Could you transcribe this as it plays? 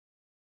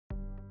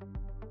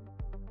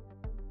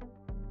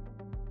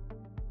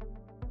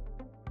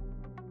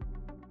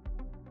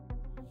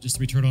just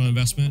the return on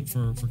investment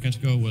for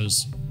Kentico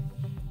was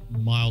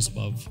miles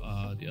above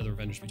the other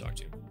vendors we talked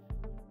to.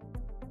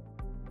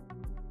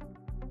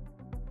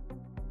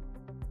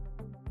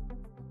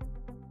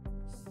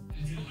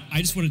 I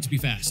just want it to be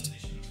fast,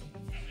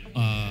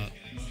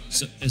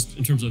 so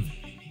in terms of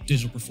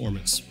digital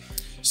performance.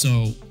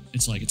 So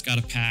it's like it's got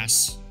to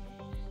pass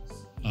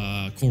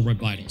core web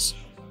vitals,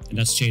 and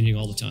that's changing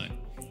all the time.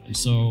 And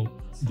so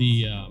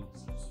the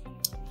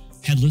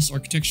headless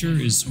architecture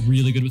is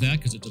really good with that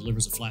because it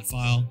delivers a flat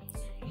file.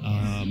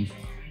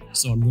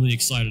 So I'm really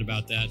excited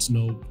about that. We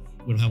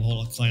don't have a whole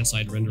lot of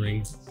client-side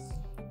rendering,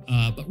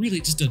 but really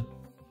just a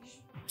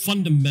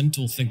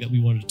fundamental thing that we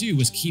wanted to do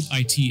was keep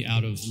IT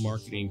out of the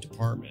marketing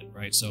department,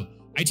 right? So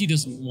IT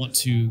doesn't want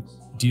to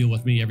deal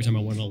with me every time I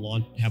want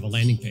to have a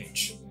landing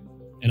page,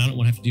 and I don't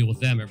want to have to deal with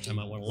them every time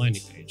I want a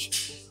landing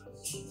page.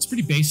 It's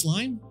pretty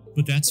baseline,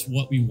 but that's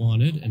what we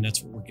wanted, and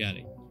that's what we're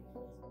getting.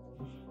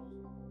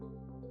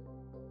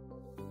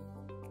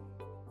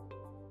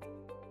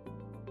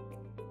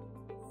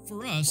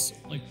 For us,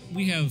 like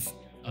we have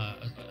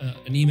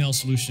an email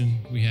solution,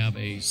 we have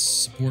a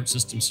support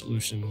system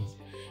solution,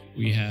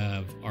 we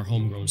have our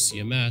homegrown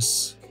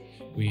CMS,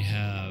 we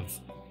have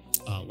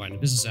line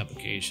of business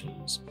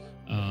applications,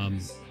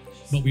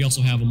 but we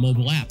also have a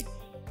mobile app.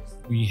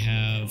 We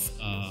have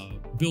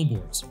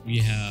billboards. We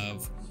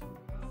have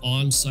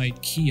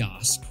on-site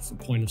kiosk for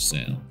point of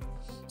sale.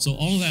 So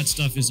all of that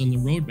stuff is on the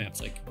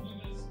roadmaps. Like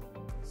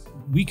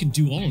we can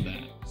do all of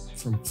that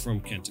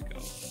from Kentico.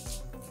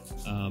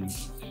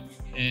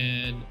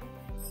 And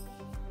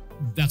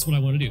that's what I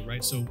want to do,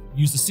 right? So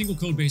use the single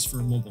code base for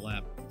mobile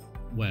app,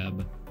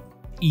 web,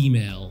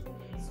 email,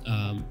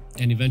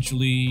 and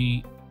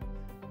eventually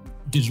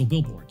digital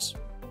billboards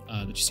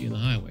that you see on the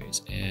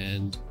highways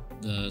and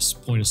the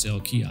point of sale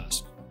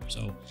kiosk.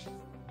 So,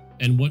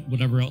 and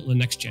whatever else the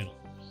next channel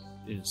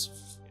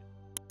is.